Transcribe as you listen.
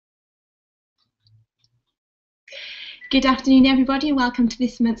Good afternoon, everybody, and welcome to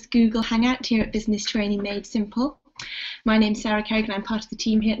this month's Google Hangout here at Business Training Made Simple. My name's Sarah Kerrigan, I'm part of the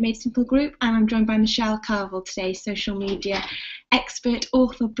team here at Made Simple Group, and I'm joined by Michelle Carville today, social media expert,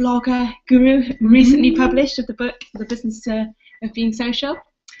 author, blogger, guru, recently published of the book, The Business of Being Social.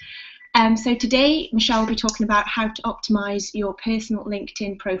 So today, Michelle will be talking about how to optimize your personal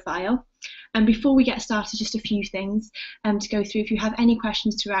LinkedIn profile. And before we get started, just a few things to go through. If you have any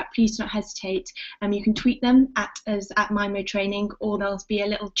questions throughout, please do not hesitate. You can tweet them at us at MyMoTraining, or there'll be a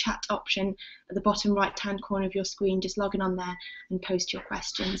little chat option at the bottom right-hand corner of your screen. Just log in on there and post your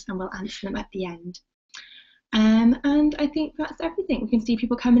questions, and we'll answer them at the end. And I think that's everything. We can see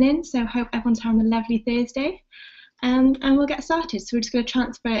people coming in, so I hope everyone's having a lovely Thursday. And we'll get started. So we're just going to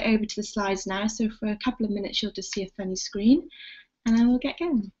transfer it over to the slides now. So for a couple of minutes, you'll just see a funny screen, and then we'll get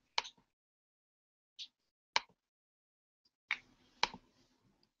going.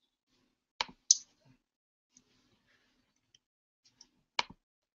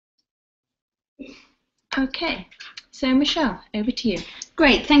 Okay, so Michelle, over to you.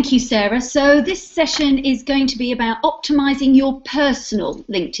 Great, thank you, Sarah. So this session is going to be about optimizing your personal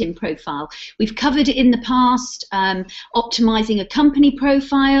LinkedIn profile. We've covered it in the past, optimizing a company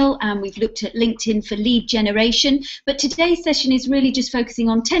profile, and we've looked at LinkedIn for lead generation. But today's session is really just focusing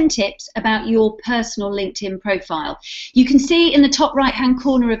on 10 tips about your personal LinkedIn profile. You can see in the top right-hand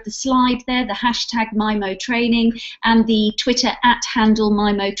corner of the slide there the hashtag MyMoTraining and the Twitter @handle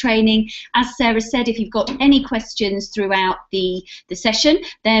MyMoTraining. As Sarah said, if you've got any questions throughout the session,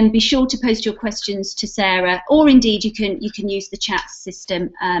 then be sure to post your questions to Sarah, or indeed you can use the chat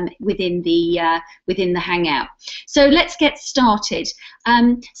system within the Hangout. So let's get started.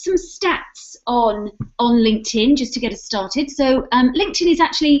 Some stats on LinkedIn just to get us started. So LinkedIn is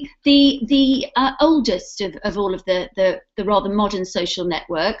actually the oldest of all of the rather modern social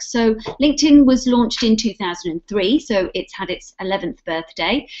networks. So LinkedIn was launched in 2003, so it's had its 11th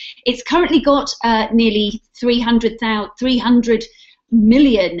birthday. It's currently got nearly 300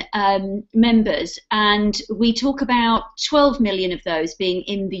 million members, and we talk about 12 million of those being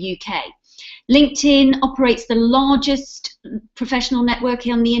in the UK. LinkedIn operates the largest professional network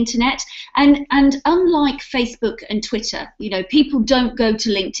on the internet, and unlike Facebook and Twitter, you know, people don't go to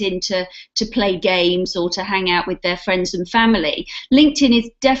LinkedIn to play games or to hang out with their friends and family. LinkedIn is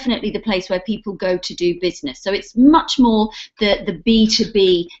definitely the place where people go to do business. So it's much more the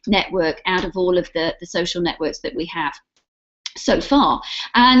B2B network out of all of the social networks that we have so far,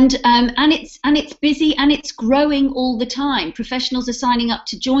 and it's busy and it's growing all the time. Professionals are signing up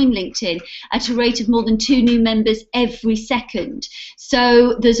to join LinkedIn at a rate of more than 2 new members every second.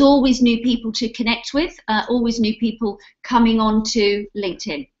 So there's always new people to connect with, always new people coming on to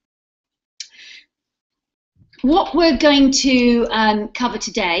LinkedIn. What we're going to cover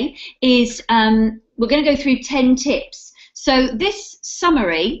today is we're going to go through 10 tips. So this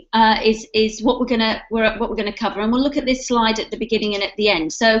summary is what we're going to cover, and we'll look at this slide at the beginning and at the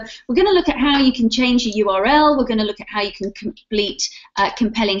end. So we're going to look at how you can change your URL. We're going to look at how you can complete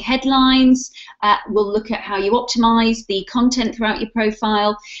compelling headlines. We'll look at how you optimize the content throughout your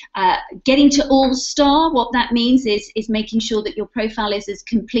profile. Getting to all-star, what that means is making sure that your profile is as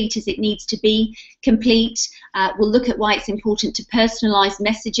complete as it needs to be complete. We'll look at why it's important to personalize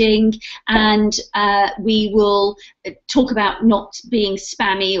messaging, and we will talk about not being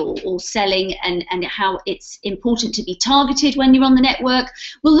spammy or selling, and how it's important to be targeted when you're on the network.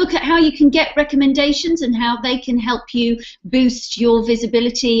 We'll look at how you can get recommendations and how they can help you boost your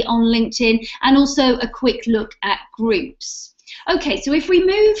visibility on LinkedIn, and also a quick look at groups. Okay, so if we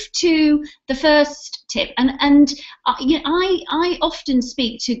move to the first tip, and you know, I often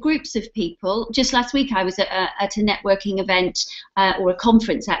speak to groups of people. Just last week I was at a networking event, or a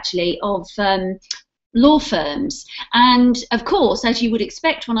conference actually, of law firms, and of course, as you would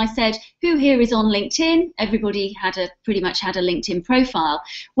expect, when I said who here is on LinkedIn, everybody pretty much had a LinkedIn profile.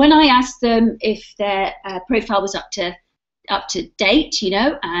 When I asked them if their profile was up to date, you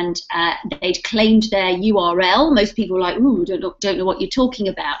know, and they'd claimed their URL, most people were like, ooh, don't know what you're talking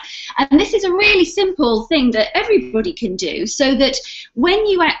about. And this is a really simple thing that everybody can do, so that when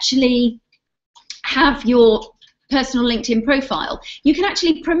you actually have your personal LinkedIn profile, you can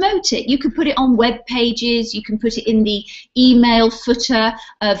actually promote it. You can put it on web pages, you can put it in the email footer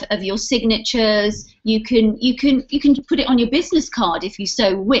of your signatures, you can put it on your business card if you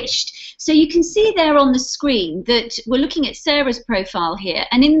so wished. So you can see there on the screen that we're looking at Sarah's profile here,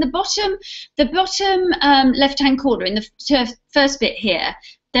 and in the bottom left-hand corner, in the first bit here,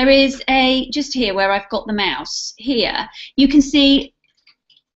 there is just here where I've got the mouse here, you can see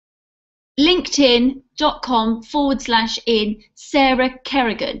linkedin.com/in Sarah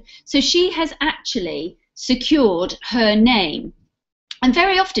Kerrigan. So she has actually secured her name. And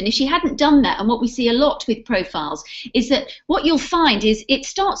very often, if she hadn't done that, and what we see a lot with profiles is that what you'll find is it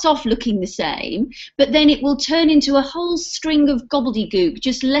starts off looking the same, but then it will turn into a whole string of gobbledygook,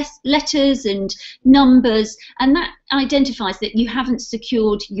 just letters and numbers, and that identifies that you haven't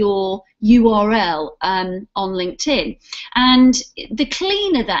secured your URL on LinkedIn. And the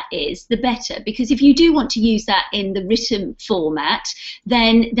cleaner that is, the better, because if you do want to use that in the written format,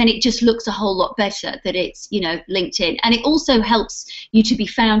 then it just looks a whole lot better that it's, you know, LinkedIn. And it also helps you to be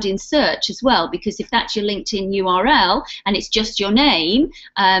found in search as well, because if that's your LinkedIn URL and it's just your name,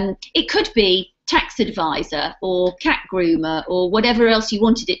 it could be tax advisor or cat groomer or whatever else you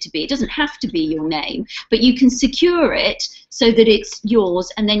wanted it to be. It doesn't have to be your name, but you can secure it so that it's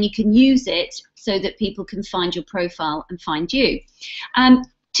yours, and then you can use it so that people can find your profile and find you.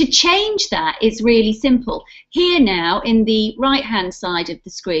 To change that is really simple. Here now, in the right hand side of the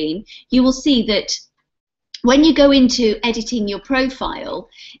screen, you will see that when you go into editing your profile,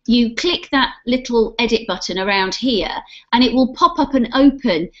 you click that little edit button around here, and it will pop up and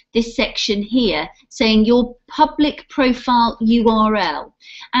open this section here saying your public profile URL.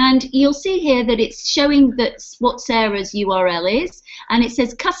 And you'll see here that it's showing that's what Sarah's URL is, and it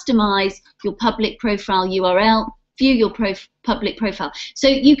says customize your public profile URL, view your public profile. So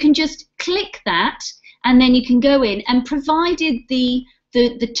you can just click that, and then you can go in, and provided the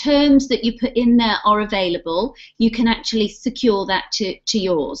terms that you put in there are available, you can actually secure that to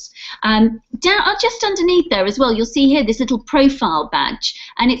yours. Just underneath there as well, you'll see here this little profile badge,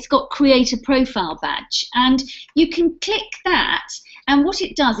 and it's got create a profile badge, and you can click that, and what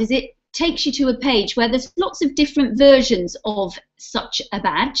it does is it takes you to a page where there's lots of different versions of such a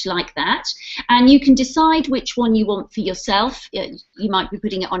badge like that, and you can decide which one you want for yourself. You might be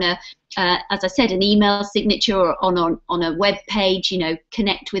putting it on a as I said, an email signature, or on a web page, you know,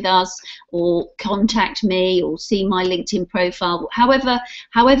 connect with us or contact me or see my LinkedIn profile,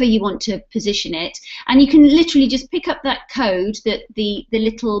 however you want to position it. And you can literally just pick up that code that the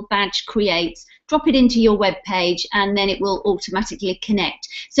little badge creates, drop it into your web page, and then it will automatically connect.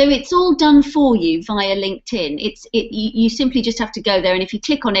 So it's all done for you via LinkedIn. You simply just have to go there, and if you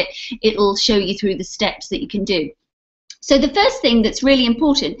click on it, it'll show you through the steps that you can do. So the first thing that's really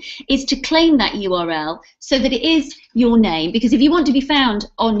important is to claim that URL so that it is your name, because if you want to be found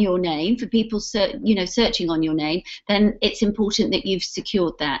on your name, for people searching on your name, then it's important that you've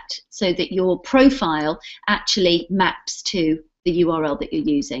secured that so that your profile actually maps to the URL that you're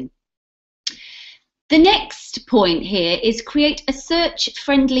using. The next point here is create a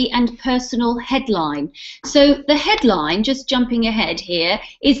search-friendly and personal headline. So the headline, just jumping ahead here,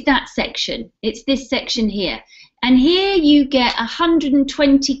 is that section. It's this section here. And here you get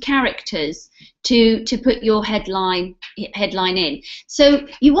 120 characters to put your headline in. So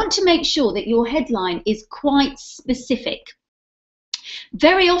you want to make sure that your headline is quite specific.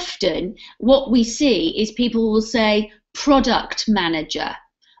 Very often what we see is people will say product manager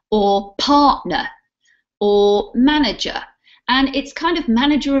or partner or manager, and it's kind of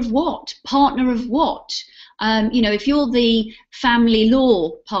manager of what, partner of what. You know, if you're the family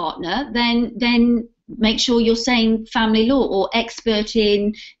law partner, then make sure you're saying family law, or expert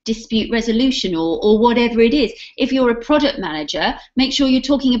in dispute resolution, or whatever it is. If you're a product manager, make sure you're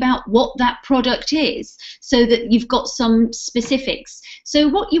talking about what that product is so that you've got some specifics. So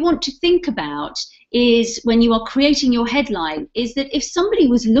what you want to think about is, when you are creating your headline, is that if somebody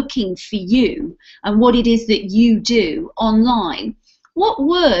was looking for you and what it is that you do online, what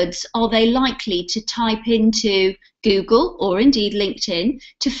words are they likely to type into Google or indeed LinkedIn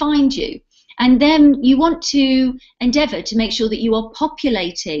to find you? And then you want to endeavour to make sure that you are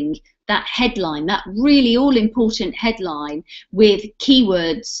populating that headline, that really all-important headline, with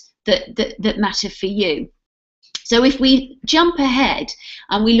keywords that matter for you. So if we jump ahead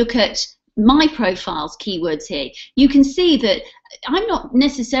and we look at my profile's keywords here, you can see that I'm not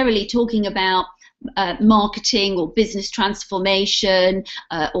necessarily talking about marketing or business transformation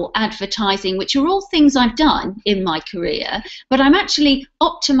or advertising, which are all things I've done in my career, but I'm actually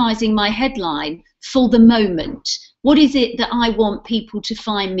optimizing my headline for the moment. What is it that I want people to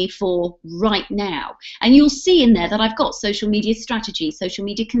find me for right now? And you'll see in there that I've got social media strategy, social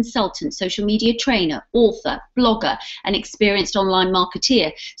media consultant, social media trainer, author, blogger, and experienced online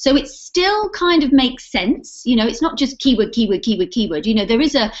marketeer. So it still kind of makes sense. You know, it's not just keyword, keyword, keyword, keyword. You know, there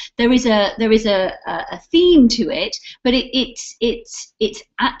is a theme to it, but it's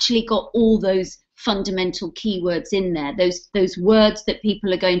actually got all those fundamental keywords in there, those words that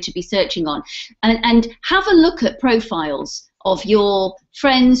people are going to be searching on. And have a look at profiles of your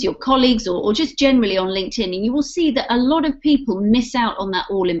friends, your colleagues, or just generally on LinkedIn, and you will see that a lot of people miss out on that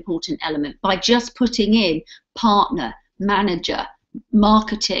all-important element by just putting in partner, manager,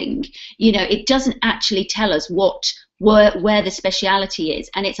 marketing. You know, it doesn't actually tell us where the speciality is,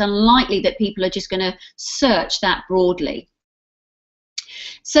 and it's unlikely that people are just going to search that broadly.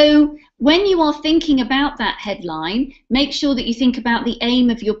 So when you are thinking about that headline, make sure that you think about the aim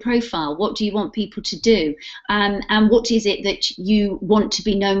of your profile. What do you want people to do, and what is it that you want to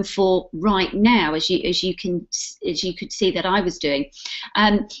be known for right now, as you could see that I was doing.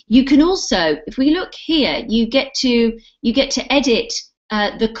 You can also, if we look here, you get to edit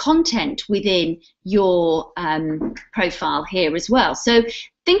the content within your profile here as well. So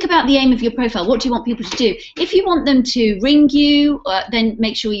think about the aim of your profile. What do you want people to do? If you want them to ring you, then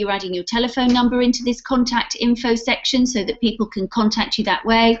make sure you're adding your telephone number into this contact info section so that people can contact you that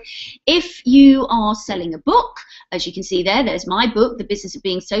way. If you are selling a book, as you can see there, there's my book, The Business of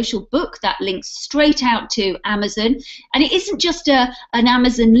Being Social book, that links straight out to Amazon. And it isn't just an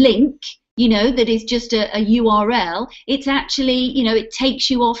Amazon link, you know, that is just a URL. It's actually, you know, it takes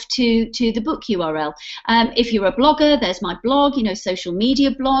you off to the book URL. If you're a blogger, there's my blog, you know, social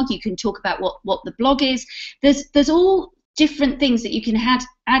media blog. You can talk about what the blog is. There's all different things that you can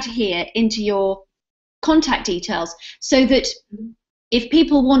add here into your contact details, so that if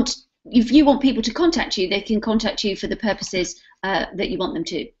you want people to contact you, they can contact you for the purposes that you want them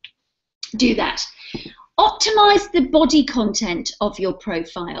to do that. Optimize the body content of your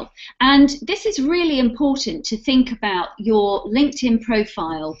profile, and this is really important to think about your LinkedIn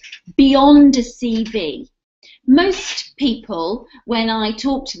profile beyond a CV. Most people, when I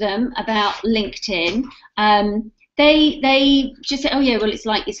talk to them about LinkedIn, they just say, oh yeah, well, it's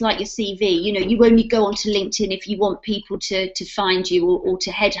like your CV. You know, you only go onto LinkedIn if you want people to find you or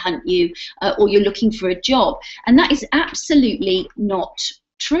to headhunt you, or you're looking for a job, and that is absolutely not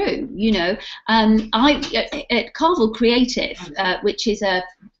true. You know, at Carvel Creative, which is a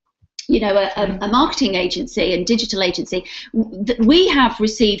marketing agency and digital agency, we have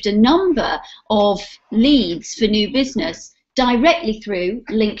received a number of leads for new business directly through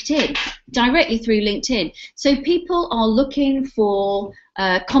LinkedIn. So people are looking for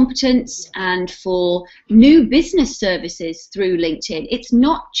competence and for new business services through LinkedIn. It's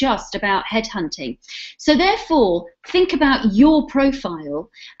not just about headhunting. So therefore, think about your profile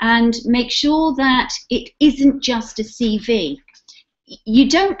and make sure that it isn't just a CV. You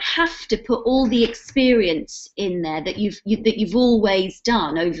don't have to put all the experience in there that you've always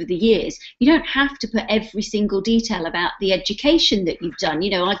done over the years. You don't have to put every single detail about the education that you've done.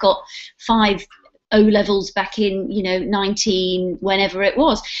 You know, I got 5 O-levels back in, 19, whenever it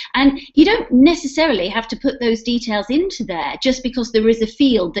was. And you don't necessarily have to put those details into there just because there is a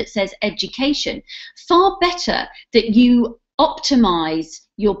field that says education. Far better that you optimize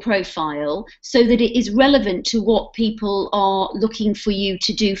your profile so that it is relevant to what people are looking for you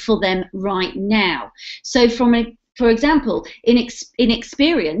to do for them right now. So for example, in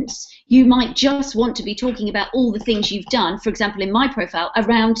experience, you might just want to be talking about all the things you've done, for example, in my profile,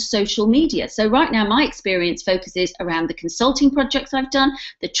 around social media. So right now, my experience focuses around the consulting projects I've done,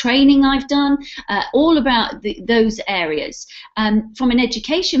 the training I've done, all about those areas. From an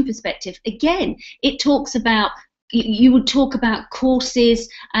education perspective, again, it talks about, you would talk about courses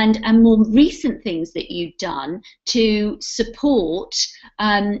and more recent things that you've done to support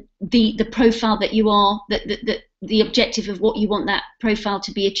the profile that you are, the objective of what you want that profile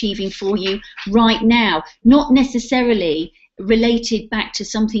to be achieving for you right now, not necessarily related back to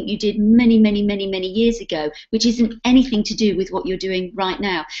something you did many years ago, which isn't anything to do with what you're doing right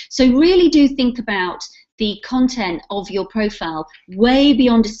now. So really do think about the content of your profile way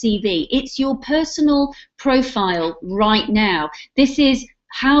beyond a CV. It's your personal profile right now. This is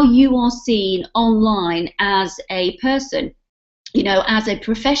how you are seen online as a person, as a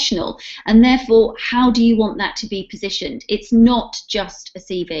professional, and therefore how do you want that to be positioned? It's not just a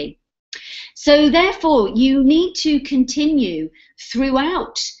CV. So therefore you need to continue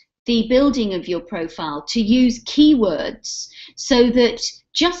throughout the building of your profile to use keywords, so that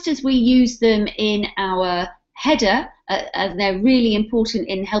just as we use them in our header, and they're really important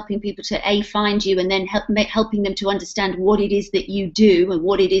in helping people to find you, and then helping them to understand what it is that you do and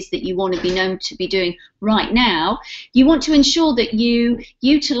what it is that you want to be known to be doing right now, you want to ensure that you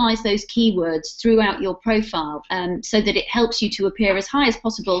utilize those keywords throughout your profile, so that it helps you to appear as high as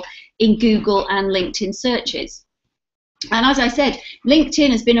possible in Google and LinkedIn searches. And as I said,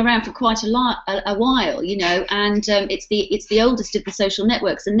 LinkedIn has been around for quite a while, you know, and it's the oldest of the social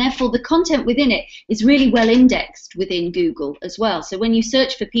networks, and therefore the content within it is really well indexed within Google as well. So when you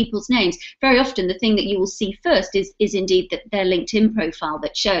search for people's names, very often the thing that you will see first is indeed their LinkedIn profile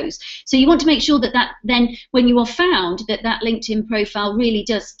that shows. So you want to make sure that then when you are found, that LinkedIn profile really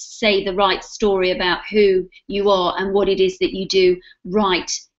does say the right story about who you are and what it is that you do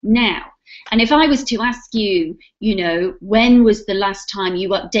right now. And if I was to ask you, you know, when was the last time you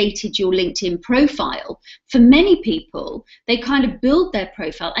updated your LinkedIn profile? For many people, they kind of build their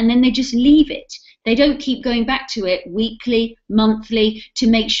profile and then they just leave it. They don't keep going back to it weekly, monthly, to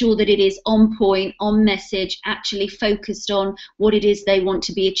make sure that it is on point, on message, actually focused on what it is they want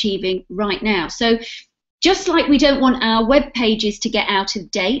to be achieving right now. So just like we don't want our web pages to get out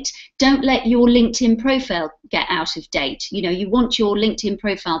of date, don't let your LinkedIn profile get out of date. You know, you want your LinkedIn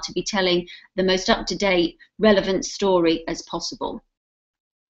profile to be telling the most up-to-date, relevant story as possible.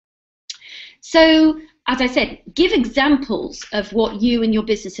 So, as I said, give examples of what you and your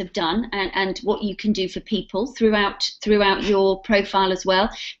business have done and what you can do for people throughout your profile as well.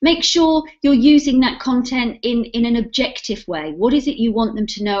 Make sure you're using that content in an objective way. What is it you want them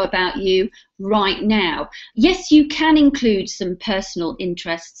to know about you right now? Yes, you can include some personal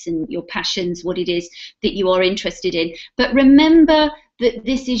interests and your passions, what it is that you are interested in, but remember that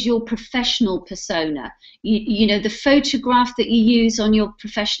this is your professional persona. You know, the photograph that you use on your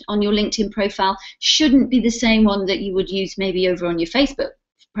LinkedIn profile shouldn't be the same one that you would use maybe over on your Facebook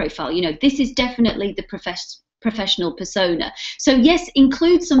profile. You know, this is definitely the professional persona. So yes,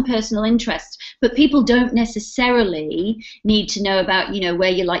 include some personal interests, but people don't necessarily need to know about, you know,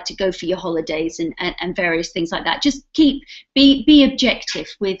 where you like to go for your holidays and various things like that. Just be objective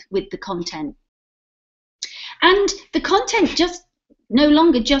with the content. And the content just no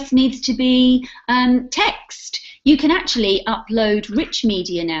longer just needs to be text. You can actually upload rich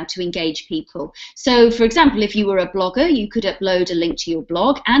media now to engage people. So, for example, if you were a blogger, you could upload a link to your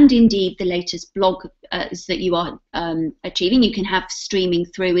blog and indeed the latest blog that you are achieving. You can have streaming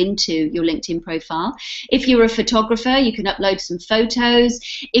through into your LinkedIn profile. If you're a photographer, you can upload some photos.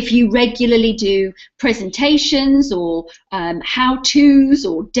 If you regularly do presentations or how-tos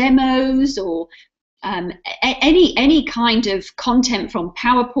or demos or any kind of content from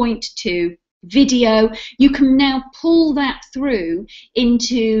PowerPoint to video, you can now pull that through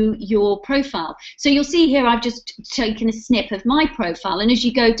into your profile. So you'll see here I've just taken a snip of my profile, and as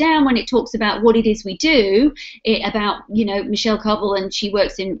you go down when it talks about what it is we do, about, you know, Michelle Carville, and she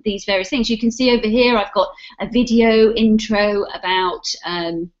works in these various things, you can see over here I've got a video intro about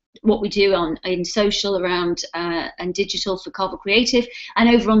what we do in social around and digital for Carville Creative, and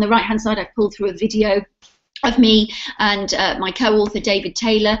over on the right hand side I've pulled through a video of me and my co-author David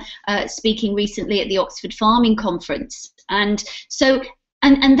Taylor speaking recently at the Oxford Farming Conference. And so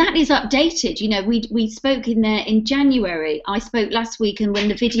and that is updated. You know, we spoke in there in January. I spoke last week, and when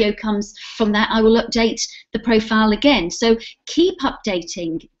the video comes from that, I will update the profile again. So keep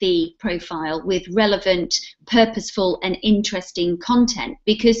updating the profile with relevant, purposeful and interesting content,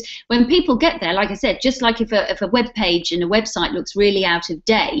 because when people get there, like I said, just like if a web page and a website looks really out of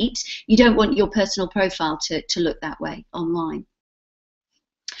date, you don't want your personal profile to look that way online.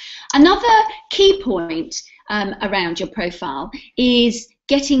 Another key point around your profile is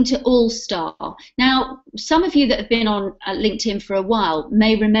getting to all-star. Now, some of you that have been on LinkedIn for a while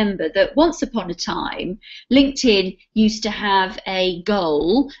may remember that once upon a time, LinkedIn used to have a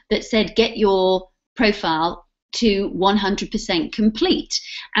goal that said get your profile to 100% complete.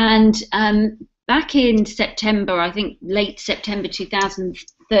 And back in September, I think late September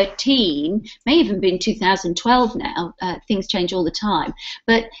 2013, may even been 2012 now, things change all the time,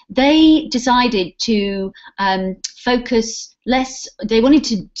 but they decided to focus less. They wanted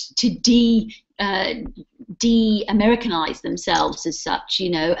to de-Americanize themselves as such, you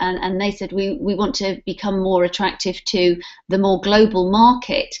know, and they said we want to become more attractive to the more global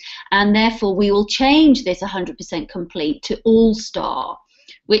market, and therefore we will change this 100% complete to all-star,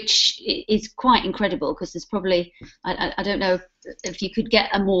 which is quite incredible, because there's probably, I don't know if you could get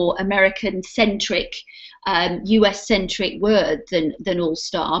a more American-centric, US-centric word than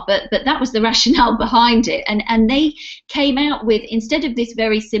all-star, but that was the rationale behind it. And they came out with, instead of this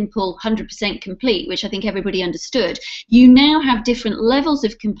very simple 100% complete, which I think everybody understood, you now have different levels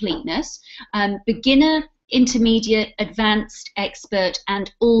of completeness, beginner, intermediate, advanced, expert,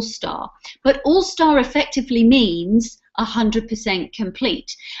 and all-star. But all-star effectively means 100%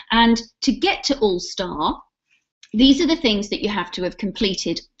 complete. And to get to all-star, these are the things that you have to have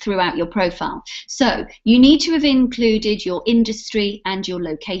completed throughout your profile. So you need to have included your industry and your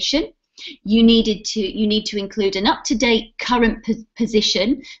location. You need to include an up-to-date current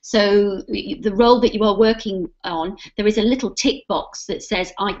position. So the role that you are working on, there is a little tick box that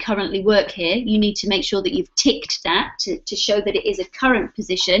says I currently work here. You need to make sure that you've ticked that to show that it is a current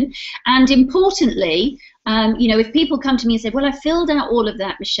position. And importantly, you know, if people come to me and say, well, I filled out all of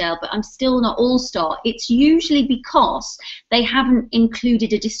that, Michelle, but I'm still not All-Star, it's usually because they haven't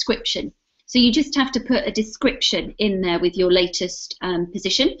included a description. So you just have to put a description in there with your latest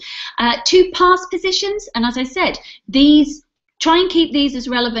position. 2 past positions, and as I said, try and keep these as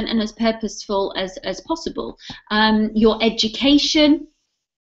relevant and as purposeful as possible. Your education.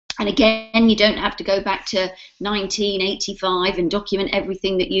 And again, you don't have to go back to 1985 and document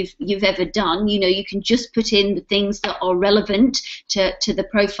everything that you've ever done. You know, you can just put in the things that are relevant to the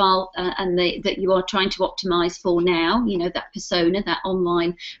profile and that you are trying to optimize for now. You know, that persona, that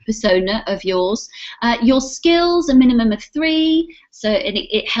online persona of yours. Your skills, a minimum of 3. So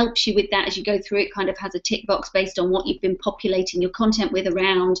it helps you with that as you go through. It kind of has a tick box based on what you've been populating your content with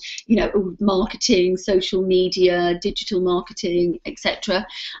around, you know, marketing, social media, digital marketing, etc.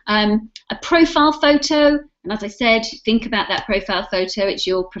 A profile photo, and as I said, think about that profile photo. It's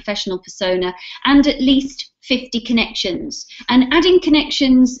your professional persona, and at least 50 connections. And adding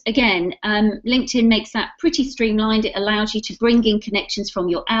connections, again, LinkedIn makes that pretty streamlined. It allows you to bring in connections from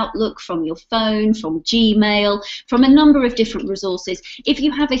your Outlook, from your phone, from Gmail, from a number of different resources. If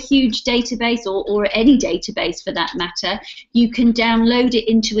you have a huge database, or any database for that matter, you can download it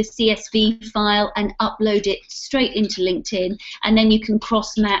into a CSV file and upload it straight into LinkedIn, and then you can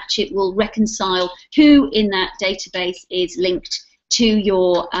cross-match. It will reconcile who in that database is linked to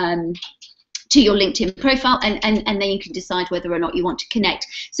your LinkedIn profile, and then you can decide whether or not you want to connect.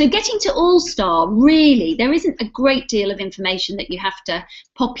 So getting to All-Star, really, there isn't a great deal of information that you have to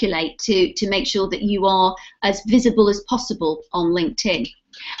populate to make sure that you are as visible as possible on LinkedIn.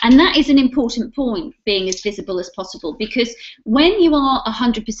 And that is an important point, being as visible as possible, because when you are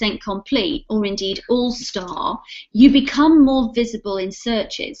 100% complete, or indeed All-Star, you become more visible in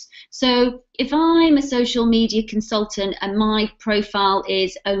searches. So if I'm a social media consultant and my profile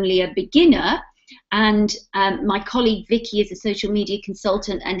is only a beginner, and my colleague Vicky is a social media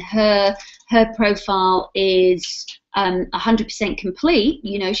consultant and her profile is 100% complete,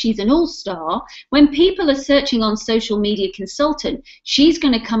 you know, she's an All-Star, when people are searching on social media consultant, she's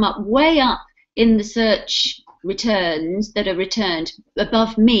going to come up way up in the search returns that are returned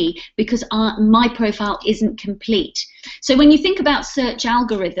above me, because my profile isn't complete. So when you think about search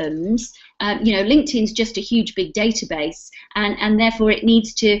algorithms, you know, LinkedIn's just a huge big database, and therefore it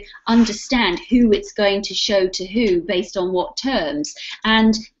needs to understand who it's going to show to who based on what terms.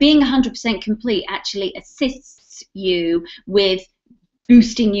 And being 100% complete actually assists you with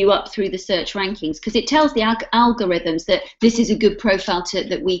boosting you up through the search rankings, because it tells the algorithms that this is a good profile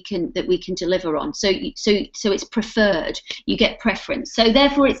that we can deliver on. So it's preferred. You get preference. So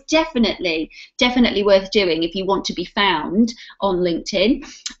therefore, it's definitely worth doing if you want to be found on LinkedIn.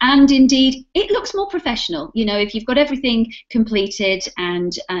 And indeed, it looks more professional. You know, if you've got everything completed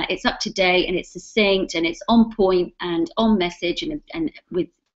and it's up to date and it's succinct and it's on point and on message and with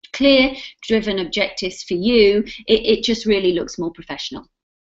clear, driven objectives for you, it just really looks more professional.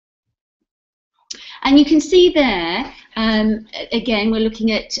 And you can see there, again, we're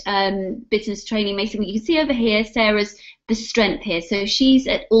looking at business training Mason. You can see over here, Sarah's the strength here. So she's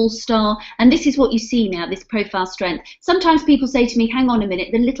at All-Star, and this is what you see now, this profile strength. Sometimes people say to me, hang on a minute,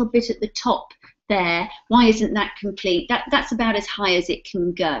 the little bit at the top there, why isn't that complete? That's about as high as it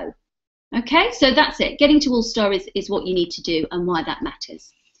can go. Okay, so that's it. Getting to All-Star is what you need to do and why that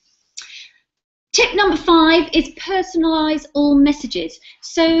matters. Tip number 5 is personalize all messages.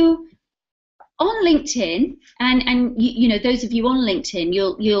 So on LinkedIn, and you know, those of you on LinkedIn,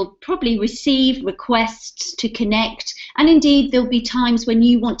 you'll probably receive requests to connect, and indeed there'll be times when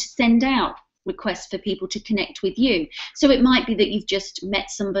you want to send out requests for people to connect with you. So it might be that you've just met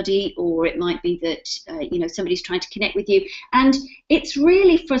somebody, or it might be that you know, somebody's trying to connect with you, and it's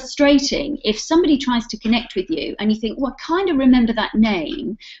really frustrating if somebody tries to connect with you and you think, well, I kind of remember that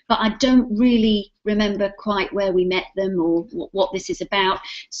name, but I don't really remember quite where we met them or what this is about.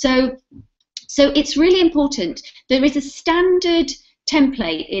 So it's really important. There is a standard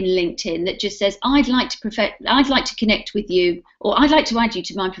template in LinkedIn that just says, I'd like to connect with you, or I'd like to add you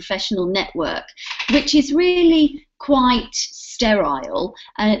to my professional network, which is really quite sterile,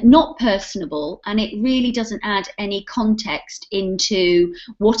 not personable, and it really doesn't add any context into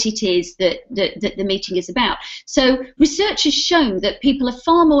what it is that the meeting is about. So research has shown that people are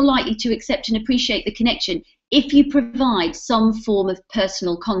far more likely to accept and appreciate the connection if you provide some form of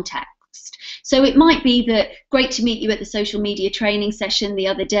personal contact. context. So it might be that, great to meet you at the social media training session the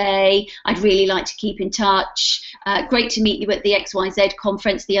other day. I'd really like to keep in touch. Great to meet you at the XYZ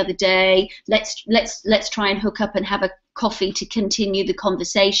conference the other day. Let's try and hook up and have a coffee to continue the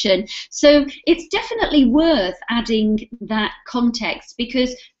conversation. So it's definitely worth adding that context,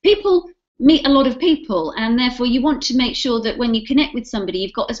 because people meet a lot of people, and therefore you want to make sure that when you connect with somebody,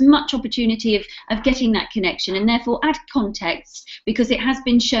 you've got as much opportunity of getting that connection, and therefore add context, because it has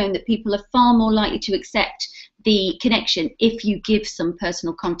been shown that people are far more likely to accept the connection if you give some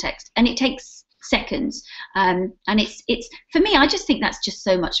personal context, and it takes seconds. And it's for me, I just think that's just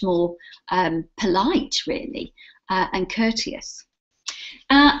so much more polite, really, and courteous.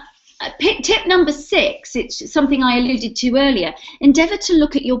 Tip number 6, it's something I alluded to earlier. Endeavour to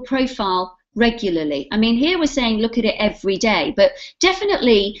look at your profile regularly. I mean, here we're saying look at it every day, but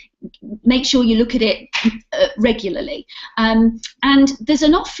definitely make sure you look at it regularly. And there's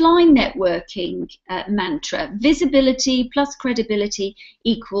an offline networking mantra: visibility plus credibility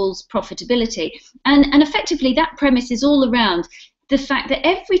equals profitability. And effectively that premise is all around the fact that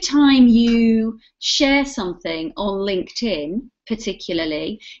every time you share something on LinkedIn,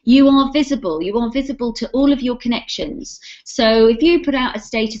 particularly, you are visible to all of your connections. So if you put out a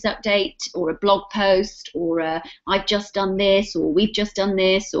status update or a blog post, or I've just done this, or we've just done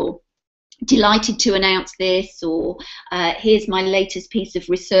this, or delighted to announce this, or here's my latest piece of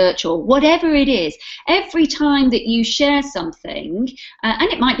research, or whatever it is, every time that you share something,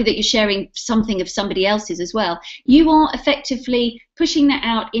 and it might be that you're sharing something of somebody else's as well, you are effectively pushing that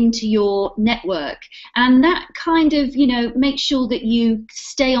out into your network. And that kind of, you know, makes sure that you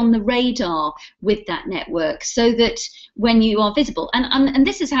stay on the radar with that network, so that when you are visible, and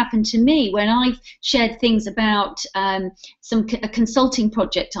this has happened to me when I've shared things about a consulting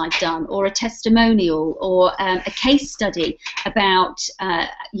project I've done, or a testimonial, or a case study about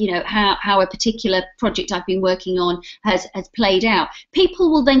you know, how a particular project I've been working on has played out.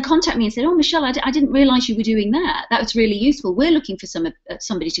 People will then contact me and say, oh, Michelle, I didn't realize you were doing that. That was really useful. We're looking for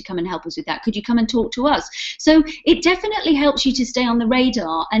somebody to come and help us with that. Could you come and talk to us? So it definitely helps you to stay on the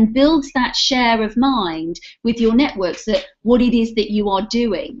radar and builds that share of mind with your networks, that what it is that you are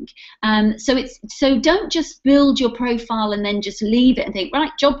doing. So don't just build your profile and then just leave it and think,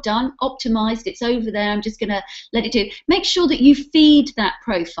 right, job done, optimized, it's over there, I'm just going to let it do. Make sure that you feed that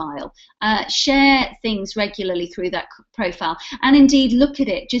profile, share things regularly through that profile, and indeed look at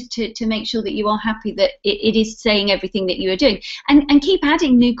it just to make sure that you are happy that it is saying everything that you are doing, and keep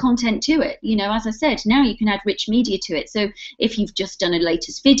adding new content to it. You know, as I said, now you can add rich media to it. So if you've just done a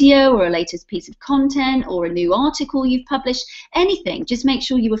latest video, or a latest piece of content, or a new article you've published, anything, just make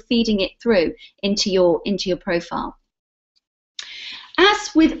sure you are feeding it through into your profile.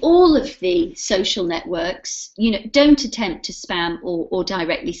 As with all of the social networks, you know, don't attempt to spam or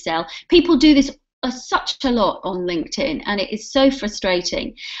directly sell. People do this such a lot on LinkedIn, and it is so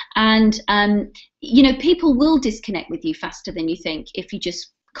frustrating. And you know, people will disconnect with you faster than you think if you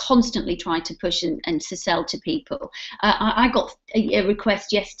just constantly try to push and to sell to people. I got a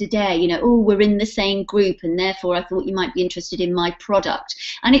request yesterday, you know, oh, we're in the same group and therefore I thought you might be interested in my product.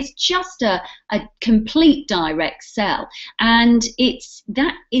 And it's just a complete direct sell, and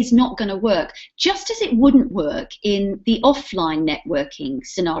that is not going to work, just as it wouldn't work in the offline networking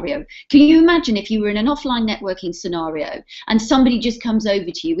scenario. Can you imagine if you were in an offline networking scenario and somebody just comes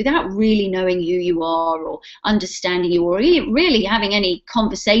over to you without really knowing who you are, or understanding you, or really having any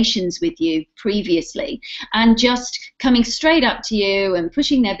conversations with you previously, and just coming straight up to you and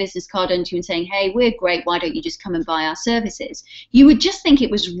pushing their business card onto you and saying, hey, we're great, why don't you just come and buy our services? You would just think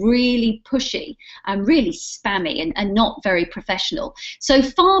it was really pushy and really spammy and not very professional. So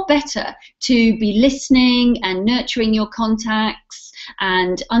far better to be listening and nurturing your contacts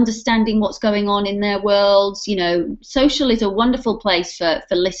and understanding what's going on in their worlds. You know, social is a wonderful place for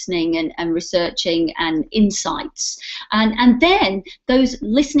listening and researching and insights. And then those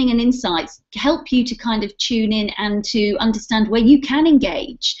listening and insights help you to kind of tune in and to understand where you can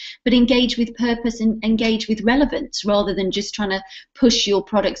engage, but engage with purpose and engage with relevance, rather than just trying to push your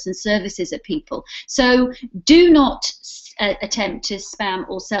products and services at people. So do not attempt to spam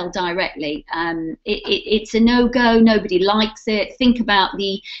or sell directly. It's a no-go. Nobody likes it. Think about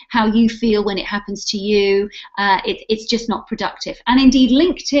how you feel when it happens to you. It's just not productive. And indeed,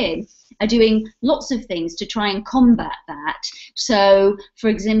 LinkedIn are doing lots of things to try and combat that. So, for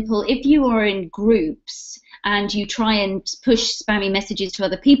example, if you are in groups and you try and push spammy messages to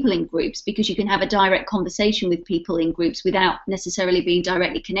other people in groups, because you can have a direct conversation with people in groups without necessarily being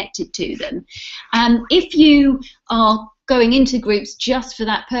directly connected to them. If you are going into groups just for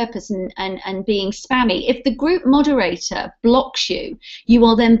that purpose and being spammy. If the group moderator blocks you, you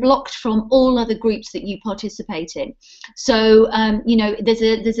are then blocked from all other groups that you participate in. So you know, there's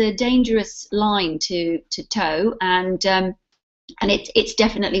a dangerous line to toe, and it's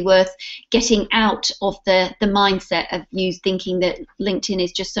definitely worth getting out of the mindset of you thinking that LinkedIn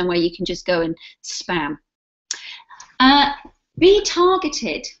is just somewhere you can just go and spam. Be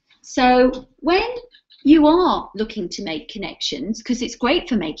targeted. So when you are looking to make connections, because it's great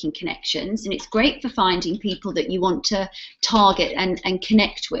for making connections and it's great for finding people that you want to target and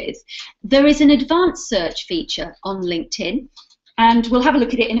connect with, there is an advanced search feature on LinkedIn, and we'll have a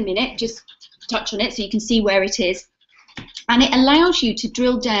look at it in a minute, just touch on it so you can see where it is. And it allows you to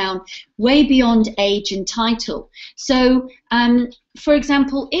drill down way beyond age and title. So, for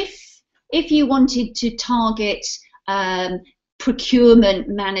example, if you wanted to target procurement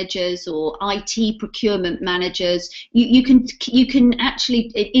managers or IT procurement managers, you can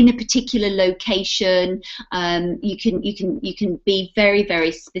actually, in a particular location, you can be very,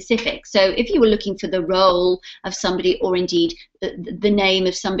 very specific. So if you were looking for the role of somebody, or indeed the name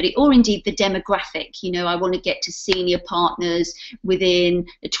of somebody, or indeed the demographic, you know, I want to get to senior partners within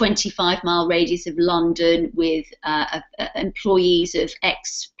a 25-mile radius of London with employees of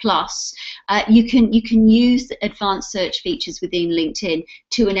X plus, you can use the advanced search features within LinkedIn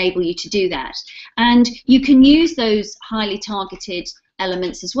to enable you to do that. And you can use those highly targeted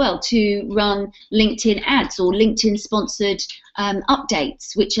elements as well to run LinkedIn ads or LinkedIn sponsored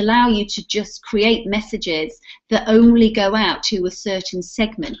updates, which allow you to just create messages that only go out to a certain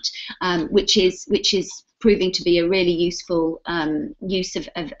segment, which is proving to be a really useful use of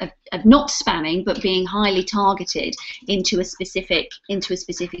not spamming, but being highly targeted into a specific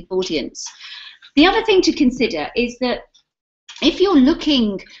audience. The other thing to consider is that if you're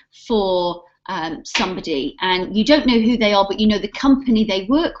looking for somebody and you don't know who they are, but you know the company they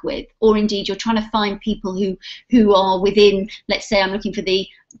work with, or indeed you're trying to find people who are within, let's say I'm looking for the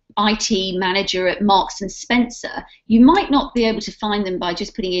IT manager at Marks and Spencer, you might not be able to find them by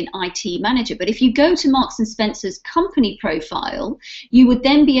just putting in IT manager. But if you go to Marks and Spencer's company profile, you would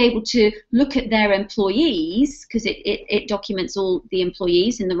then be able to look at their employees, because it documents all the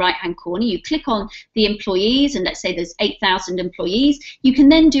employees in the right hand corner. You click on the employees, and let's say there's 8,000 employees. You can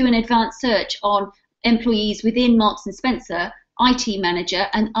then do an advanced search on employees within Marks and Spencer, IT manager,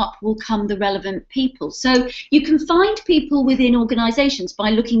 and up will come the relevant people. So you can find people within organizations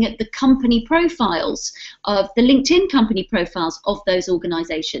by looking at the company profiles of the LinkedIn company profiles of those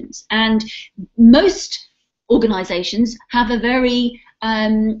organizations. And most organizations have a very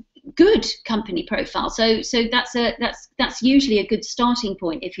good company profile. So that's usually a good starting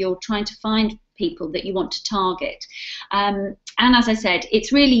point if you're trying to find people that you want to target. And as I said,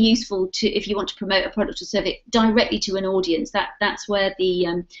 it's really useful to, if you want to promote a product or service directly to an audience, that's where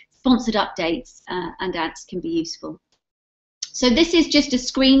the sponsored updates and ads can be useful. So this is just a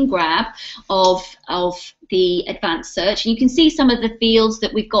screen grab of the advanced search, and you can see some of the fields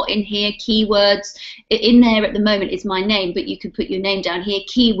that we've got in here. Keywords in there at the moment is my name, but you could put your name down here.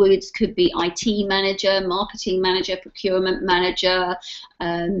 Keywords could be IT manager, marketing manager, procurement manager,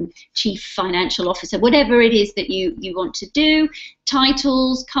 chief financial officer, whatever it is that you want to do.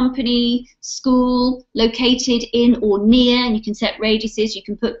 Titles, company, school, located in or near, and you can set radiuses. You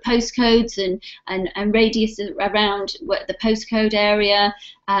can put postcodes and radius around the postcode area.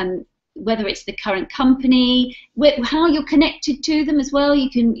 Whether it's the current company, how you're connected to them as well. You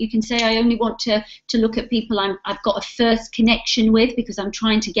can say, I only want to look at people I've got a first connection with, because I'm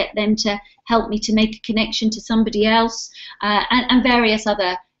trying to get them to help me to make a connection to somebody else, and various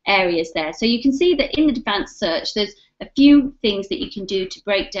other areas there. So you can see that in advanced search there's a few things that you can do to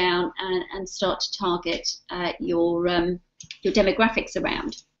break down and start to target your demographics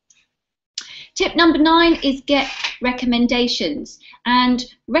around. Tip number 9 is get recommendations. And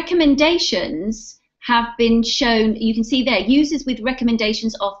recommendations have been shown, you can see there, users with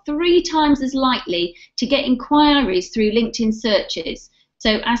recommendations are 3 times as likely to get inquiries through LinkedIn searches.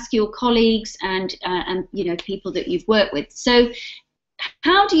 So ask your colleagues and you know, people that you've worked with. So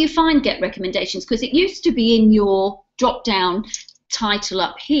how do you find get recommendations? Because it used to be in your drop-down title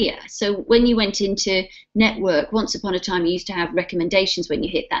up here. So when you went into network, once upon a time you used to have recommendations when you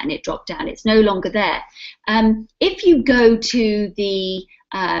hit that and it dropped down. It's no longer there. If you go to the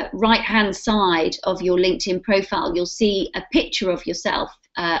right hand side of your LinkedIn profile, you'll see a picture of yourself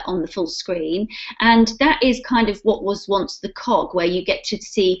on the full screen, and that is kind of what was once the cog, where you get to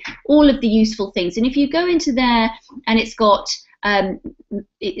see all of the useful things. And if you go into there, and it's got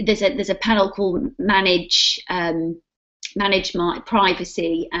there's a panel called manage manage my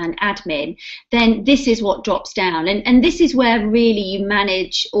privacy and admin, then this is what drops down, and this is where really you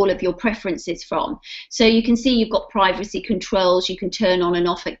manage all of your preferences from. So you can see you've got privacy controls, you can turn on and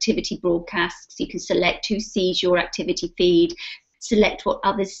off activity broadcasts, you can select who sees your activity feed, select what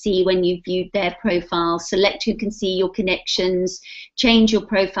others see when you've viewed their profile, select who can see your connections, change your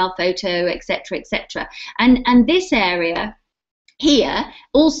profile photo, etc., etc. And this area here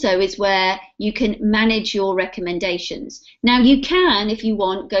also is where you can manage your recommendations. Now you can, if you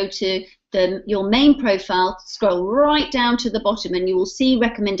want, go to your main profile, scroll right down to the bottom, and you will see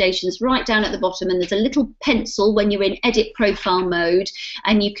recommendations right down at the bottom, and there's a little pencil when you're in edit profile mode,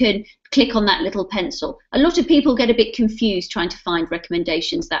 and you can click on that little pencil. A lot of people get a bit confused trying to find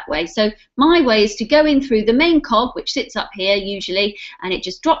recommendations that way. So my way is to go in through the main cog, which sits up here usually, and it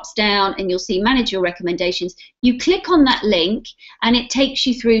just drops down, and you'll see manage your recommendations. You click on that link and it takes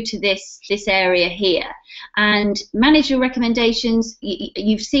you through to this area here, and manage your recommendations.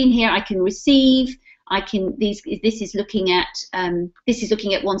 You've seen here I can receive, this is looking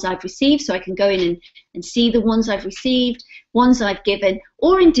at ones I've received, so I can go in and see the ones I've received, ones I've given,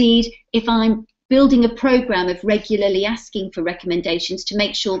 or indeed if I'm building a program of regularly asking for recommendations to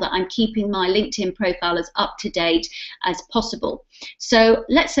make sure that I'm keeping my LinkedIn profile as up to date as possible. So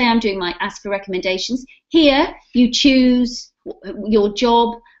let's say I'm doing my ask for recommendations. Here you choose your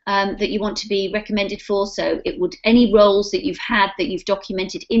job that you want to be recommended for, so it would, any roles that you've had that you've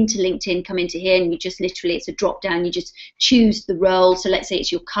documented into LinkedIn come into here, and you just literally, it's a drop down, you just choose the role. So let's say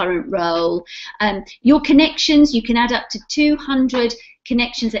it's your current role. Your connections, you can add up to 200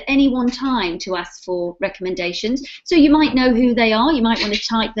 connections at any one time to ask for recommendations. So you might know who they are, you might want to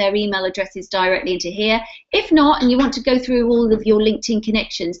type their email addresses directly into here. If not, and you want to go through all of your LinkedIn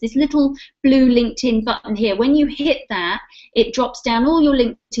connections, this little blue LinkedIn button here, when you hit that, it drops down all your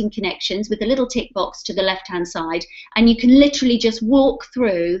LinkedIn connections with a little tick box to the left hand side, and you can literally just walk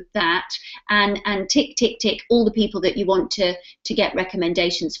through that and tick tick tick all the people that you want to get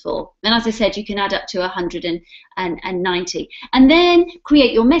recommendations for. And as I said, you can add up to 190, and then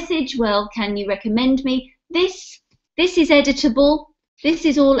create your message. Well, can you recommend me? This is editable. This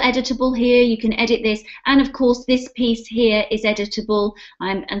is all editable here. You can edit this, and of course this piece here is editable.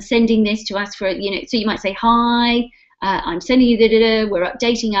 I'm sending this to ask for, so you might say, hi, I'm sending you we're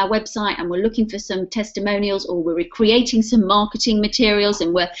updating our website and we're looking for some testimonials, or we're creating some marketing materials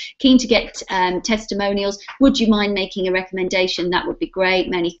and we're keen to get testimonials. Would you mind making a recommendation? That would be great.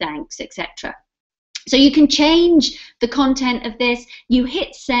 Many thanks, etc. So you can change the content of this, you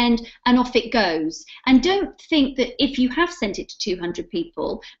hit send, and off it goes. And don't think that if you have sent it to 200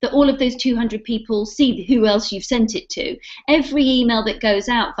 people, that all of those 200 people see who else you've sent it to. Every email that goes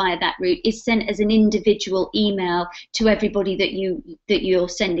out via that route is sent as an individual email to everybody that you're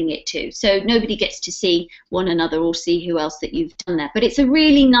sending it to. So nobody gets to see one another or see who else that you've done that. But it's a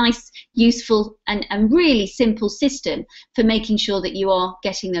really nice, useful, and really simple system for making sure that you are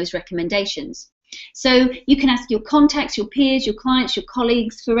getting those recommendations. So you can ask your contacts, your peers, your clients, your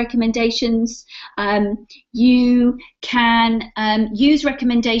colleagues for recommendations. You can use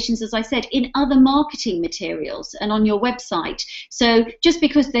recommendations, as I said, in other marketing materials and on your website. So just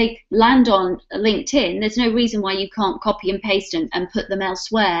because they land on LinkedIn, there's no reason why you can't copy and paste and put them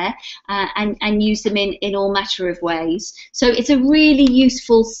elsewhere and use them in all matter of ways. So it's a really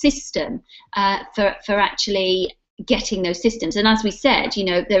useful system for actually getting those systems. And as we said,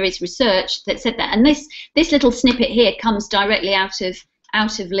 there is research that said that, and this little snippet here comes directly out of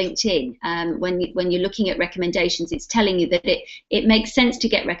LinkedIn. When you're looking at recommendations, it's telling you that it makes sense to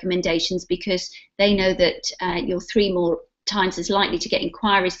get recommendations because they know that you're 3 more times as likely to get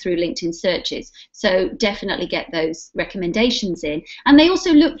inquiries through LinkedIn searches. So definitely get those recommendations in. And they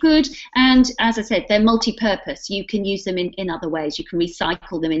also look good, and as I said, they're multi-purpose. You can use them in other ways. You can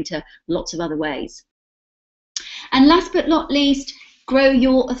recycle them into lots of other ways. And last but not least, grow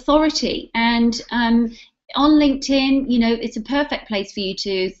your authority. And on LinkedIn, it's a perfect place for you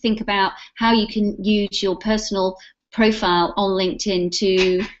to think about how you can use your personal profile on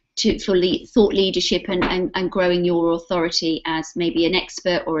LinkedIn for thought leadership and growing your authority as maybe an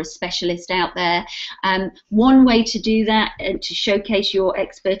expert or a specialist out there. One way to do that and to showcase your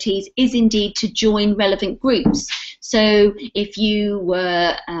expertise is indeed to join relevant groups. So if you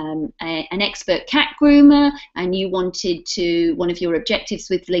were an expert cat groomer and you wanted to, one of your objectives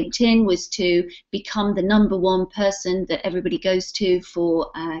with LinkedIn was to become the #1 person that everybody goes to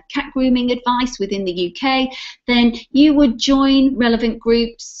for cat grooming advice within the UK, then you would join relevant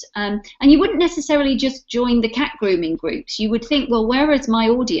groups. And you wouldn't necessarily just join the cat grooming groups. You would think, well, where is my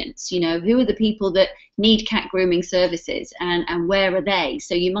audience? Who are the people that need cat grooming services, and where are they?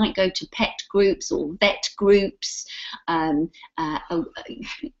 So you might go to pet groups or vet groups, all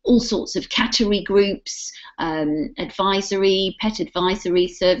sorts of cattery groups, pet advisory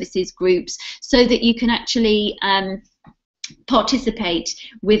services groups, so that you can actually participate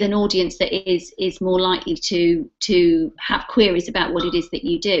with an audience that is more likely to have queries about what it is that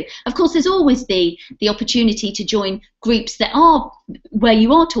you do. Of course, there's always the opportunity to join groups that are where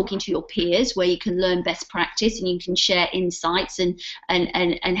you are talking to your peers, where you can learn best practice and you can share insights and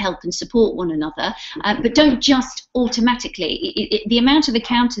help and support one another. But don't just automatically. The amount of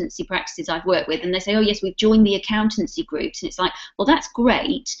accountancy practices I've worked with, and they say, oh yes, we've joined the accountancy groups, and it's like, well, that's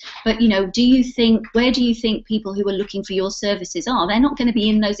great, but where do you think people who are looking for your services are? They're not going to be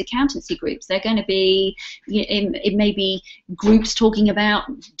in those accountancy groups. They're going to be in maybe groups talking about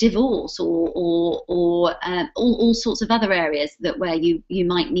divorce or all sorts of other areas where you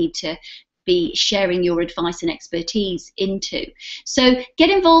might need to be sharing your advice and expertise into. So get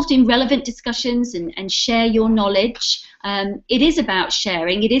involved in relevant discussions and share your knowledge. It is about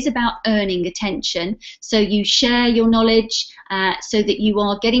sharing, it is about earning attention. So you share your knowledge so that you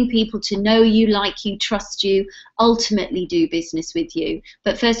are getting people to know you, like you, trust you, ultimately do business with you.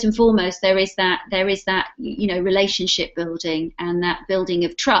 But first and foremost, there is that relationship building and that building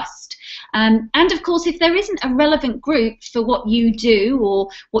of trust. And of course, if there isn't a relevant group for what you do or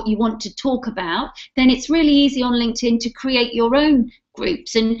what you want to talk about, then it's really easy on LinkedIn to create your own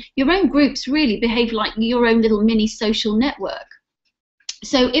groups, and your own groups really behave like your own little mini social network.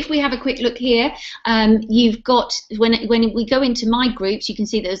 So if we have a quick look here, you've got, when we go into my groups, you can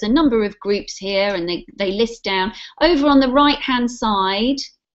see there's a number of groups here, and they list down. Over on the right hand side,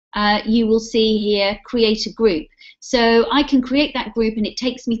 you will see here, create a group. So I can create that group, and it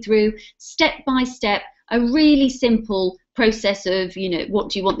takes me through step by step a really simple process of, what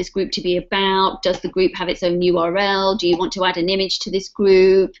do you want this group to be about? Does the group have its own URL? Do you want to add an image to this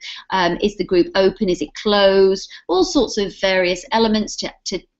group? Is the group open? Is it closed? All sorts of various elements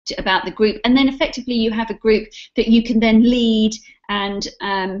about the group, and then effectively you have a group that you can then lead and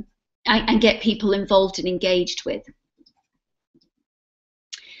get people involved and engaged with.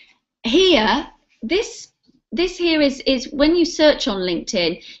 Here, this here is when you search on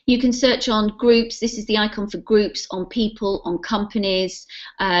LinkedIn, you can search on groups. This is the icon for groups, on people, on companies,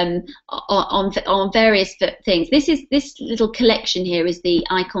 on various things. This little collection here is the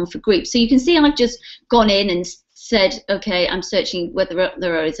icon for groups. So you can see I've just gone in and said, okay, I'm searching whether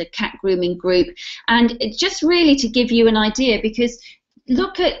there is a cat grooming group, and it's just really to give you an idea, because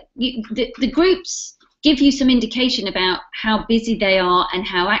look at the groups give you some indication about how busy they are and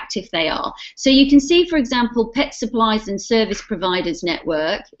how active they are. So you can see, for example, Pet Supplies and Service Providers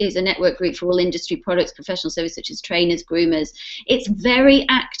Network is a network group for all industry products, professional services such as trainers, groomers. It's very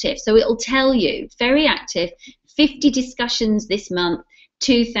active, so it'll tell you, very active, 50 discussions this month,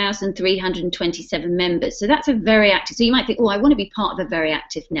 2,327 members. So that's a very active. So you might think, oh, I want to be part of a very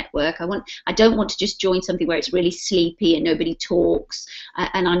active network. I don't want to just join something where it's really sleepy and nobody talks,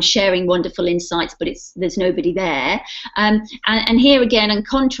 and I'm sharing wonderful insights, but there's nobody there. And here again, in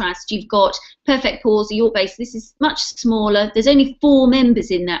contrast, you've got Perfect Pause, York Base. This is much smaller. There's only 4 members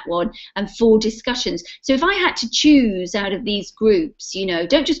in that one and 4 discussions. So if I had to choose out of these groups,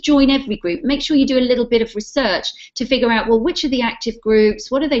 don't just join every group. Make sure you do a little bit of research to figure out, well, which are the active groups?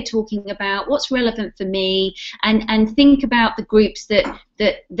 What are they talking about? What's relevant for me? And think about the groups that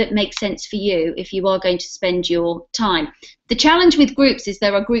make sense for you if you are going to spend your time. The challenge with groups is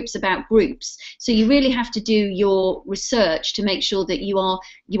there are groups about groups, so you really have to do your research to make sure that you are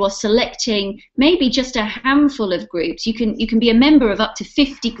selecting maybe just a handful of groups. You can be a member of up to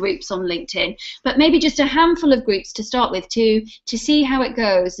 50 groups on LinkedIn, but maybe just a handful of groups to start with to see how it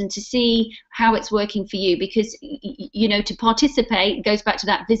goes and to see how it's working for you, because to participate goes back to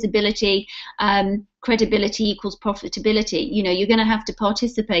that visibility. Credibility equals profitability. You're going to have to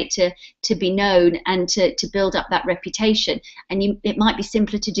participate to be known and to build up that reputation, and it might be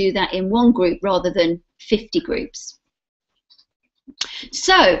simpler to do that in one group rather than 50 groups.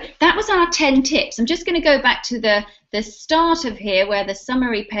 So that was our 10 tips. I'm just going to go back to the start of here where the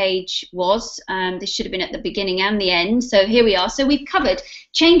summary page was. This should have been at the beginning and the end. So here we are. So we've covered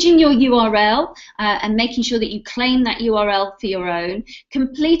changing your URL and making sure that you claim that URL for your own,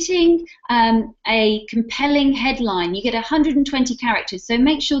 completing a compelling headline. You get 120 characters, so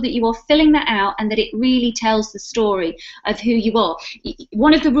make sure that you are filling that out and that it really tells the story of who you are.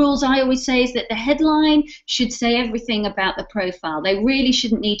 One of the rules I always say is that the headline should say everything about the profile. They really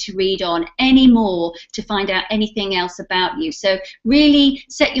shouldn't need to read on any more to find out anything else about you. So really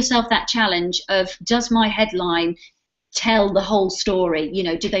set yourself that challenge of, does my headline tell the whole story? You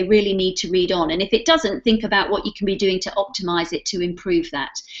know, do they really need to read on? And if it doesn't, think about what you can be doing to optimize it to improve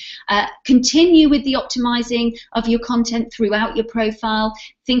that. Continue with the optimizing of your content throughout your profile.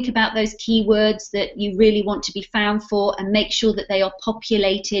 Think about those keywords that you really want to be found for, and make sure that they are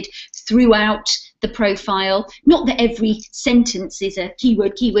populated throughout the profile. Not that every sentence is a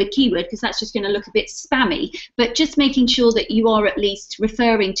keyword, because that's just going to look a bit spammy, but just making sure that you are at least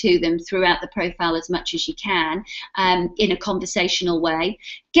referring to them throughout the profile as much as you can, in a conversational way.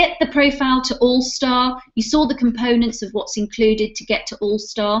 Get the profile to all-star. You saw the components of what's included to get to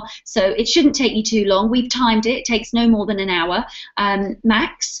all-star, so it shouldn't take you too long. We've timed it. It takes no more than an hour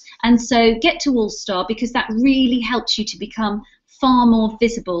max, and so get to all-star, because that really helps you to become far more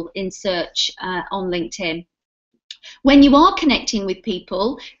visible in search on LinkedIn. When you are connecting with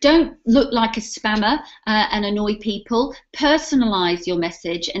people, don't look like a spammer and annoy people. Personalize your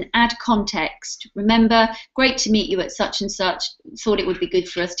message and add context. Remember, great to meet you at such and such. Thought it would be good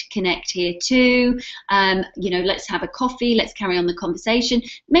for us to connect here too. You know, let's have a coffee. Let's carry on the conversation.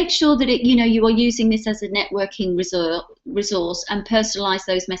 Make sure that you are using this as a networking resource, and personalize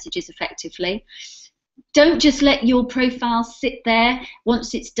those messages effectively. Don't just let your profile sit there.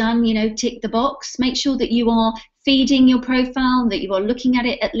 Once it's done, tick the box. Make sure that you are feeding your profile, that you are looking at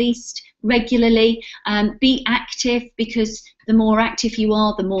it at least regularly. Be active, because the more active you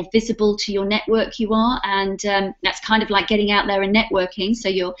are, the more visible to your network you are, and that's kind of like getting out there and networking. So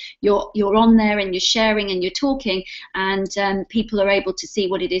you're on there and you're sharing and you're talking, and people are able to see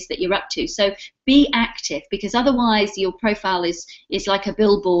what it is that you're up to. So be active, because otherwise your profile is like a